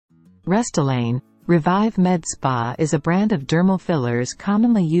Restylane, Reviv Med Spa is a brand of dermal fillers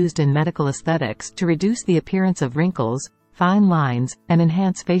commonly used in medical aesthetics to reduce the appearance of wrinkles, fine lines, and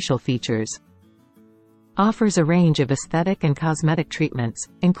enhance facial features. Offers a range of aesthetic and cosmetic treatments,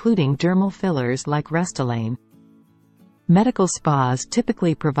 including dermal fillers like Restylane. Medical spas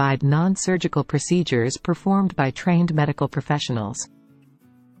typically provide non-surgical procedures performed by trained medical professionals.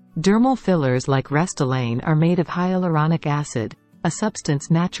 Dermal fillers like Restylane are made of hyaluronic acid, a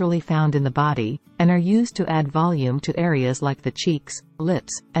substance naturally found in the body, and are used to add volume to areas like the cheeks,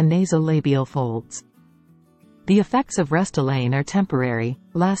 lips, and nasolabial folds. The effects of Restylane are temporary,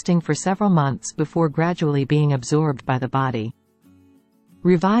 lasting for several months before gradually being absorbed by the body.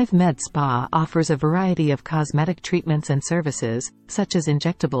 Reviv Med Spa offers a variety of cosmetic treatments and services, such as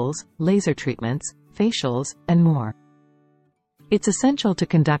injectables, laser treatments, facials, and more. It's essential to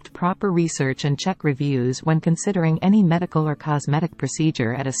conduct proper research and check reviews when considering any medical or cosmetic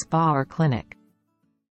procedure at a spa or clinic.